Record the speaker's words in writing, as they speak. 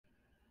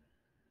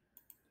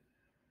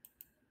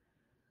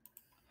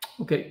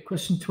Okay,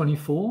 question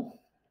 24.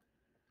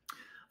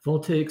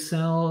 Voltaic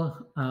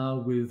cell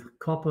with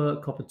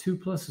copper 2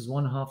 plus as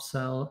one half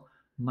cell,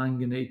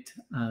 manganate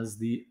as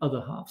the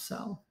other half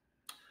cell.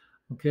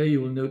 Okay,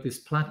 you will notice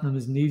platinum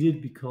is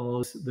needed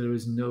because there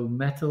is no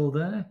metal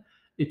there.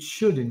 It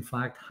should, in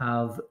fact,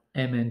 have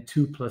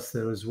Mn2 plus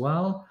there as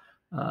well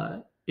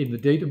in the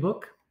data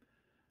book.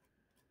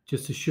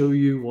 Just to show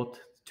you what the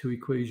two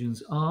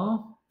equations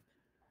are,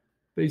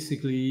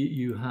 basically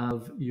you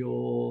have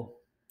your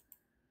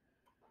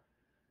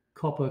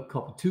copper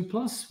 2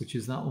 plus, which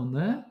is that one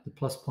there, the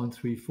plus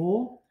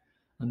 0.34,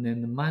 and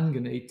then the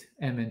manganate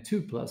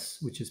Mn2 plus,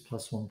 which is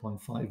plus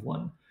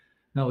 1.51.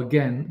 Now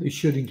again, they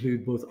should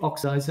include both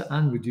oxidizer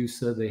and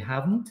reducer. They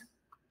haven't.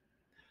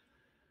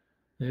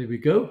 There we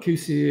go,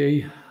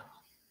 QCAA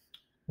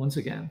once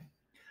again.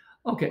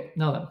 Okay,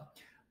 now then,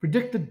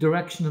 predict the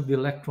direction of the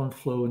electron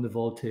flow in the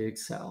voltaic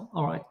cell.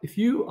 All right, if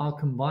you are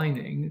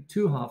combining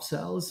two half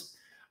cells,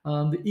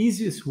 the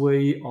easiest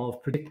way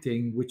of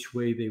predicting which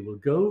way they will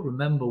go,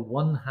 remember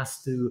one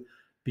has to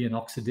be an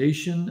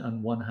oxidation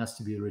and one has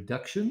to be a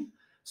reduction.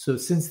 So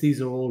since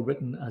these are all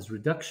written as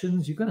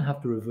reductions, you're going to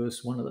have to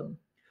reverse one of them.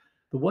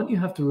 The one you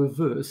have to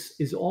reverse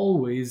is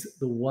always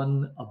the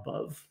one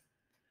above,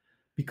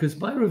 because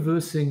by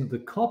reversing the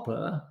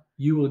copper,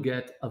 you will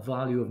get a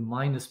value of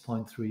minus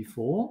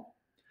 0.34.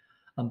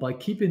 And by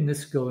keeping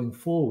this going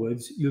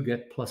forwards, you'll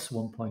get plus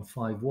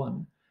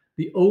 1.51.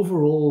 The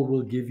overall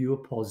will give you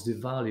a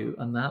positive value,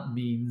 and that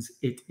means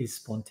it is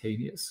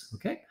spontaneous,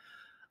 okay?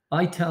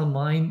 I tell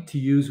mine to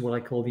use what I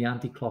call the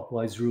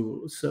anti-clockwise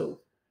rule. So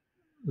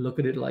look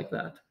at it like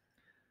that.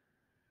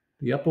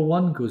 The upper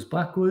one goes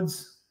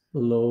backwards, the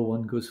lower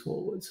one goes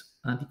forwards,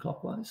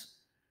 anti-clockwise.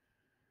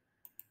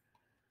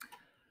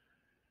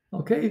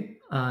 Okay,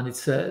 and it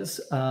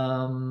says,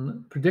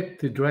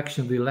 predict the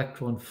direction of the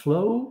electron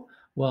flow.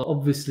 Well,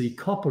 obviously,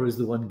 copper is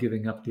the one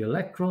giving up the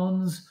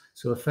electrons.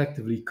 So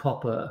effectively,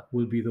 copper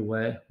will be the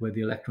where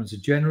the electrons are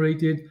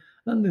generated,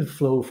 and then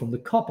flow from the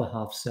copper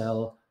half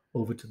cell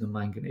over to the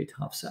manganate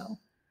half cell.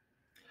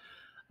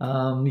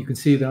 You can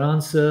see their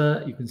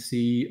answer. You can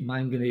see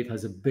manganate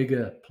has a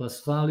bigger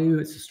plus value.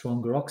 It's a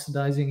stronger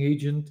oxidizing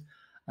agent,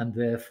 and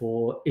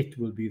therefore it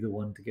will be the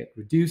one to get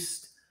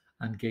reduced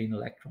and gain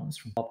electrons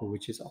from copper,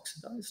 which is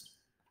oxidized.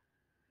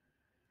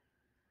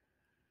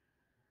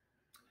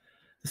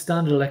 The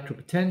standard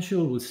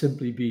electropotential will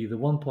simply be the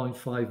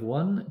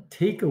 1.51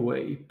 take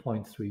away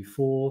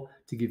 0.34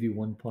 to give you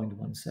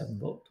 1.17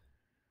 volt.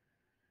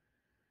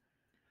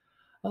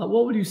 What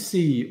will you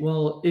see?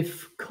 Well,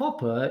 if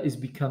copper is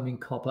becoming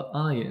copper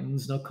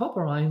ions, now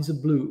copper ions are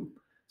blue,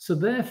 so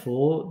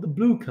therefore the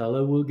blue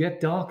color will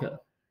get darker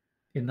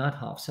in that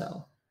half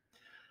cell.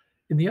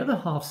 In the other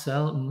half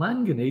cell,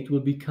 manganate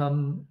will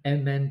become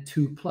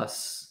Mn2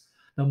 plus.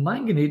 Now,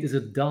 manganate is a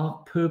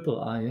dark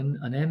purple ion,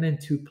 and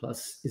Mn2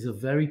 plus is a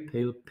very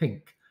pale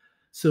pink.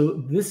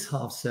 So this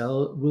half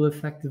cell will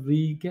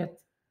effectively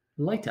get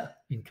lighter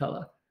in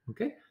color.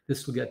 Okay,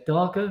 this will get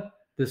darker,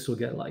 this will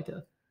get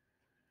lighter.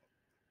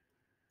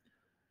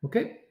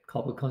 Okay,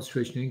 copper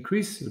concentration will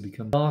increase, it'll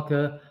become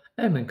darker,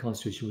 Mn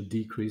concentration will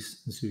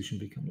decrease, the solution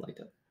will become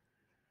lighter.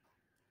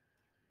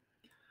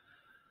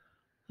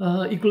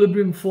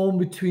 Equilibrium formed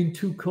between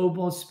two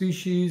cobalt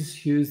species.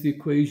 Here's the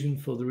equation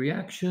for the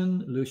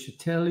reaction. Le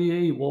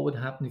Chatelier, what would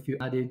happen if you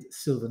added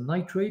silver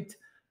nitrate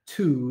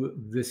to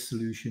this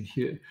solution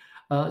here?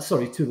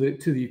 To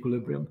the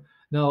equilibrium.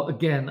 Now,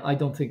 again, I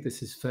don't think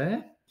this is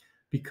fair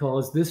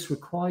because this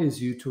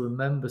requires you to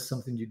remember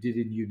something you did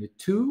in Unit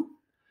 2,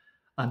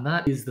 and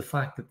that is the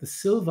fact that the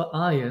silver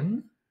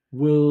ion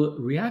will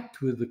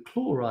react with the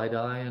chloride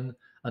ion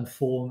and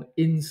form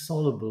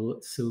insoluble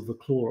silver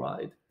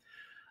chloride.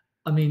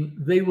 I mean,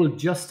 they will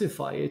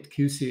justify it,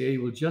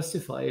 QCAA will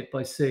justify it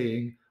by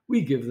saying, we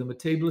give them a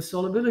table of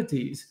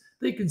solubilities.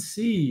 They can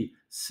see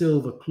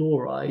silver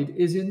chloride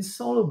is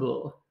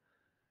insoluble.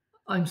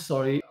 I'm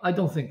sorry, I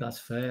don't think that's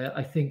fair.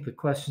 I think the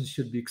questions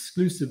should be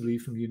exclusively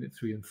from Unit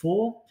 3 and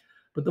 4.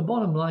 But the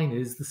bottom line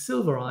is the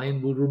silver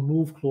ion will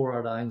remove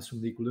chloride ions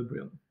from the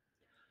equilibrium.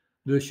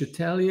 Le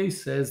Chatelier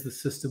says the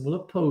system will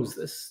oppose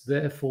this.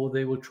 Therefore,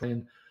 they will try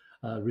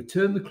and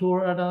return the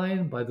chloride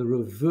ion by the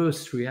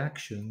reverse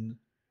reaction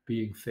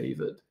being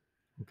favored.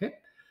 Okay,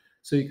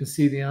 so you can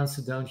see the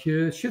answer down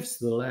here shifts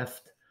to the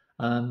left,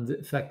 and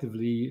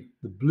effectively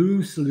the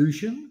blue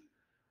solution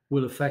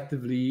will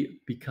effectively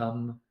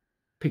become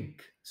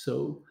pink.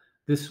 So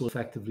this will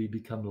effectively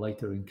become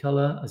lighter in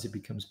color as it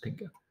becomes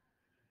pinker.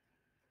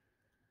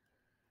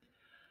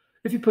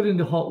 If you put it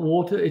into hot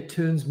water, it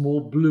turns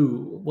more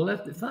blue. Well,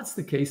 if that's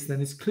the case,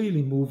 then it's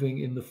clearly moving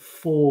in the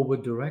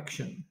forward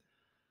direction.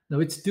 Now,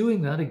 it's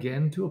doing that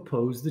again to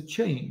oppose the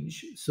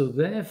change. So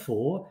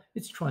therefore,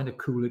 it's trying to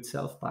cool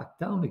itself back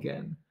down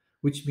again,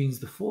 which means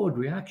the forward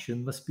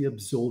reaction must be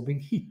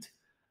absorbing heat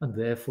and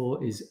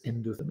therefore is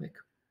endothermic.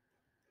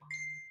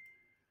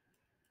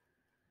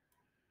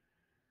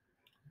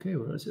 Okay,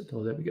 where is it?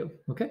 Oh, there we go.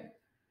 Okay.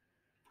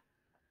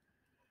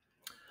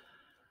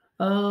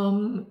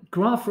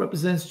 Graph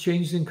represents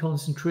changes in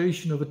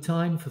concentration over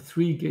time for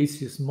three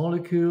gaseous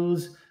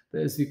molecules.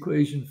 There's the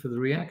equation for the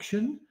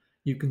reaction.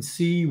 You can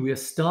see we are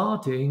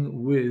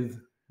starting with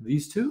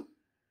these two,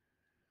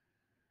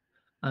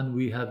 and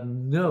we have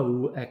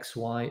no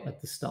xy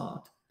at the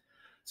start.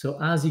 So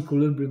as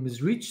equilibrium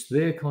is reached,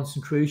 their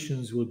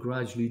concentrations will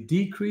gradually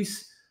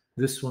decrease.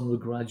 This one will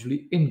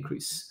gradually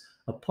increase.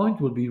 A point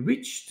will be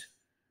reached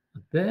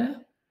there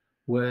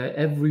where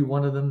every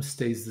one of them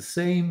stays the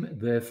same.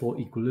 Therefore,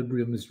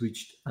 equilibrium is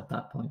reached at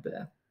that point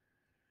there.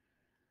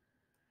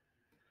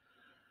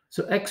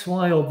 So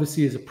xy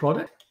obviously is a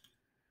product.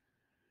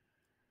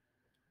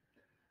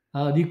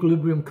 The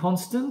equilibrium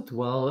constant,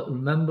 well,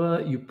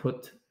 remember you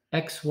put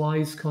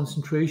xy's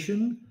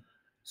concentration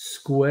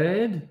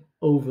squared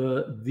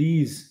over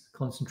these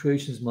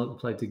concentrations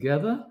multiplied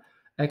together.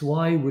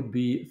 Xy would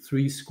be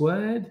 3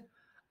 squared.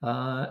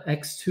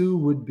 X2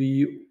 would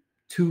be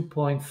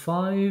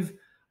 2.5.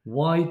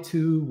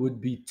 Y2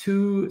 would be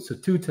 2. So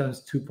 2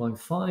 times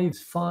 2.5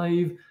 is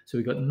 5. So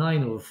we got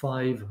 9 over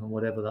 5, and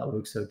whatever that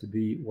works out to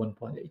be,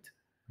 1.8.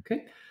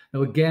 Okay.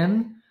 Now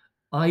again,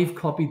 I've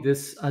copied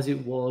this as it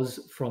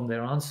was from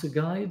their answer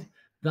guide.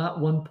 That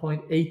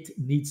 1.8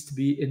 needs to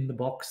be in the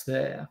box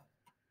there.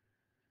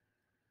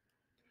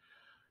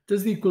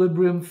 Does the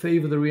equilibrium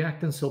favor the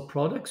reactants or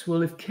products?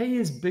 Well, if K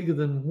is bigger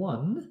than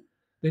 1,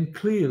 then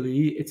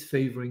clearly it's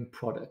favoring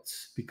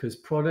products, because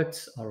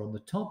products are on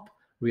the top,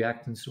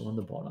 reactants are on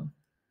the bottom.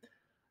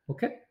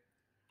 Okay.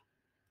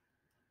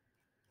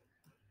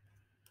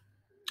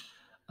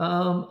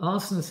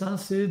 Arsenic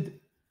acid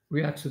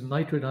reacts with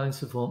nitrate ions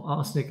to form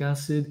arsenic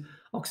acid.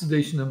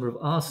 Oxidation number of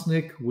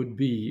arsenic would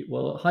be,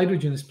 well,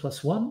 hydrogen is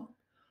 +1,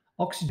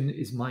 oxygen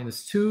is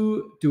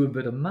 -2, do a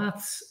bit of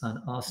maths, and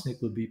arsenic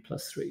will be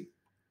 +3.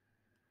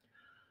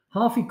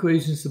 Half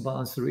equations to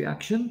balance the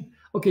reaction.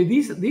 Okay,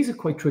 these are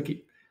quite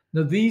tricky.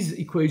 Now, these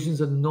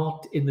equations are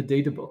not in the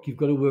data book. You've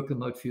got to work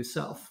them out for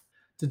yourself.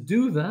 To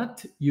do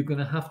that, you're going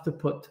to have to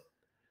put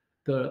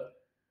the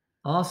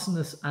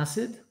arsenic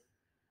acid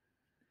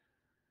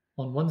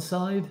on one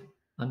side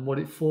and what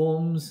it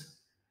forms,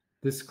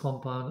 this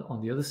compound,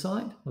 on the other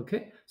side.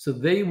 Okay, so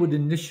they would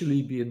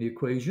initially be in the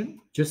equation,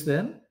 just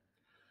then.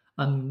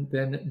 And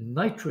then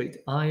nitrate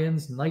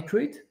ions,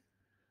 nitrate,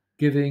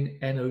 giving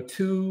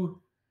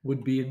NO2,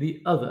 would be in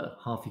the other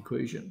half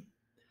equation.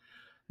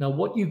 Now,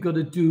 what you've got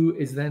to do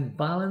is then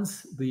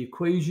balance the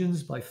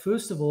equations by,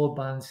 first of all,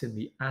 balancing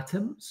the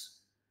atoms,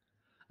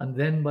 and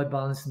then by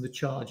balancing the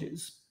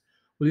charges.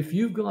 Well, if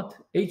you've got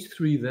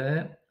H3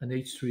 there and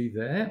H3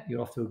 there,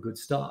 you're off to a good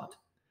start.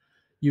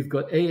 You've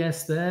got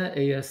AS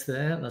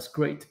there, that's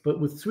great. But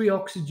with 3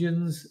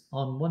 oxygens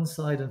on one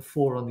side and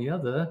 4 on the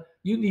other,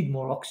 you need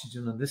more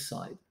oxygen on this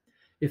side.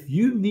 If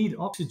you need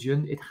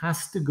oxygen, it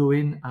has to go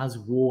in as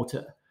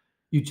water.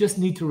 You just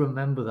need to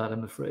remember that,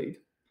 I'm afraid.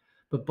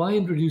 But by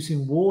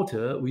introducing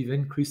water, we've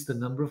increased the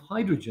number of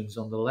hydrogens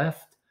on the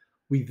left.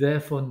 We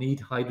therefore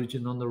need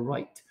hydrogen on the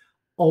right,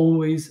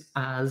 always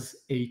as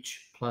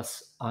H+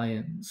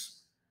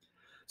 ions.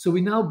 So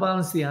we now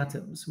balance the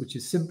atoms, which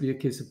is simply a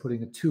case of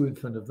putting a 2 in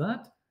front of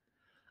that.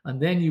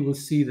 And then you will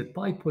see that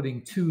by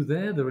putting 2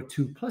 there, there are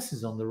 2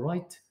 pluses on the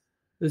right.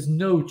 There's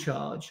no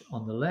charge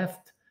on the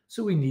left.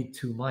 So we need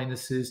 2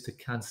 minuses to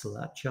cancel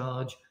that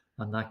charge.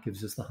 And that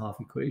gives us the half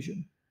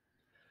equation.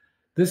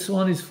 This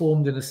one is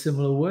formed in a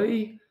similar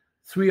way.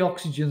 3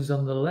 oxygens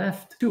on the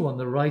left, 2 on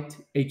the right,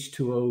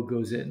 H2O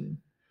goes in.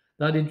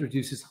 That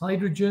introduces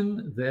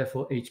hydrogen,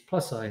 therefore H+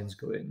 ions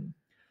go in.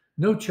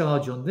 No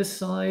charge on this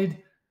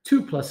side,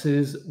 2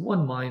 pluses,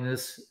 1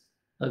 minus,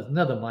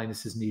 another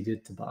minus is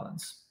needed to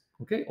balance,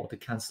 okay, or to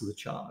cancel the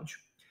charge.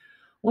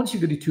 Once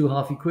you've got your 2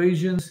 half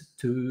equations,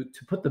 to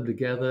put them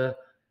together,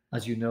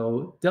 as you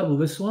know, double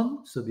this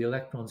one, so the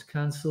electrons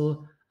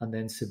cancel, and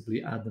then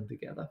simply add them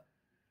together.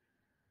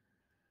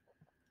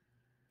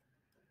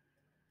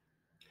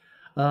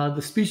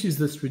 The species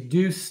that's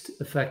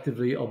reduced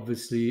effectively,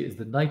 obviously, is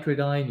the nitrate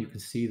ion. You can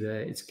see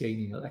there it's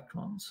gaining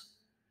electrons.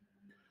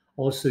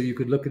 Also, you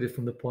could look at it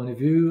from the point of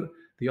view,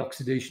 the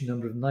oxidation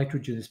number of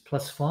nitrogen is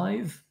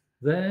 +5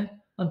 there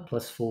and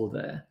 +4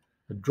 there.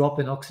 A drop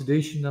in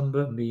oxidation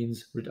number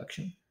means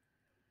reduction.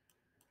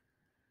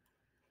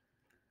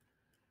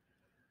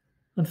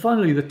 And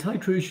finally, the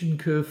titration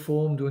curve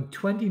formed when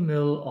 20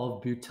 ml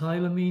of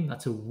butylamine,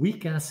 that's a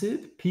weak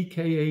acid,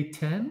 pKa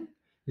 10,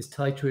 is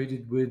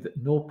titrated with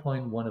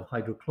 0.1 of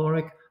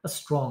hydrochloric, a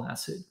strong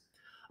acid.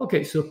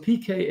 Okay, so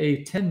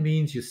pKa 10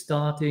 means you're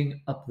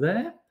starting up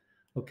there.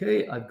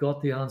 Okay, I've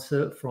got the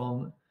answer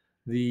from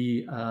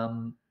the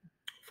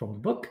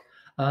book.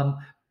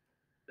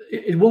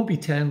 It won't be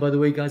 10, by the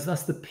way, guys.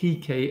 That's the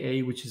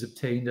pKa, which is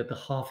obtained at the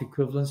half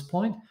equivalence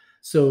point.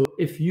 So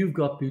if you've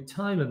got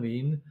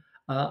butylamine,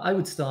 I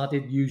would start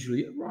it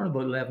usually around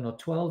about 11 or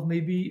 12,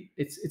 maybe.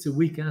 It's a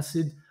weak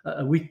acid,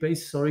 a weak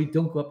base, sorry.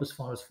 Don't go up as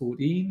far as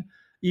 14.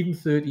 Even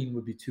 13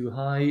 would be too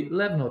high.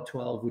 11 or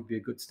 12 would be a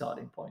good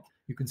starting point.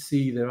 You can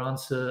see their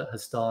answer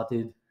has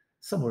started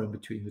somewhere in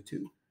between the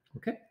two.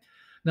 Okay.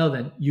 Now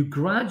then, you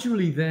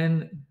gradually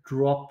then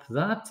drop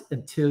that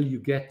until you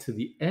get to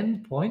the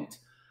end point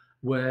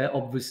where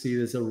obviously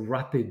there's a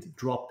rapid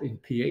drop in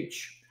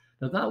pH.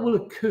 Now that will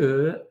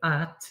occur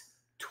at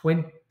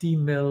 20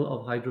 ml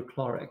of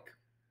hydrochloric.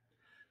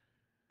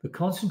 The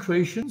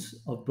concentrations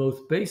of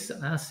both base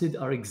and acid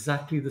are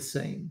exactly the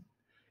same.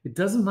 It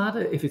doesn't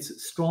matter if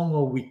it's strong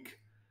or weak.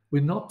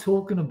 We're not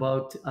talking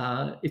about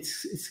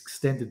its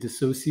extent of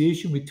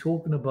dissociation. We're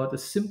talking about a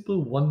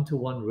simple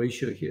 1-to-1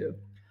 ratio here.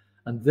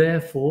 And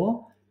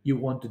therefore, you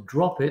want to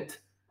drop it,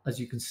 as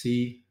you can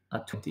see,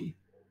 at 20.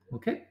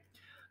 Okay?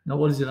 Now,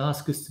 what does it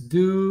ask us to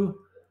do?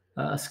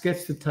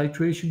 Sketch the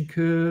titration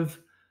curve.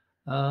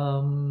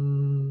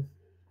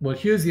 Well,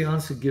 here's the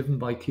answer given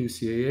by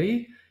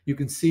QCAA. You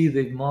can see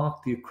they've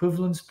marked the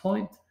equivalence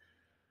point.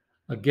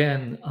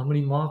 Again, how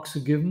many marks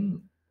are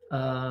given?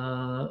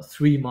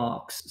 3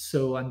 marks.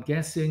 So I'm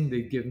guessing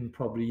they've given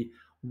probably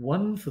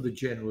 1 for the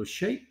general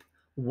shape,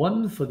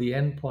 1 for the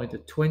endpoint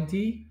at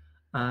 20,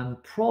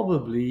 and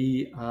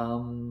probably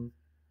 1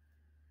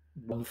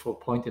 for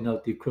pointing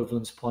out the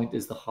equivalence point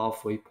is the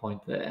halfway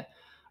point there.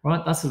 All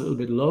right, that's a little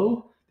bit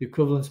low. The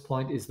equivalence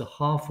point is the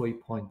halfway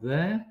point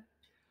there.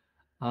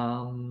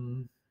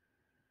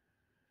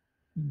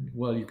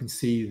 Well, you can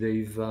see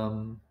they've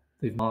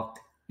marked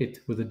it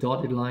with a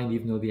dotted line,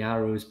 even though the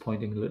arrow is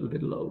pointing a little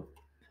bit low.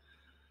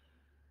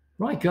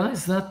 Right,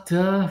 guys, that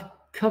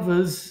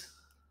covers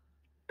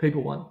paper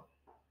 1.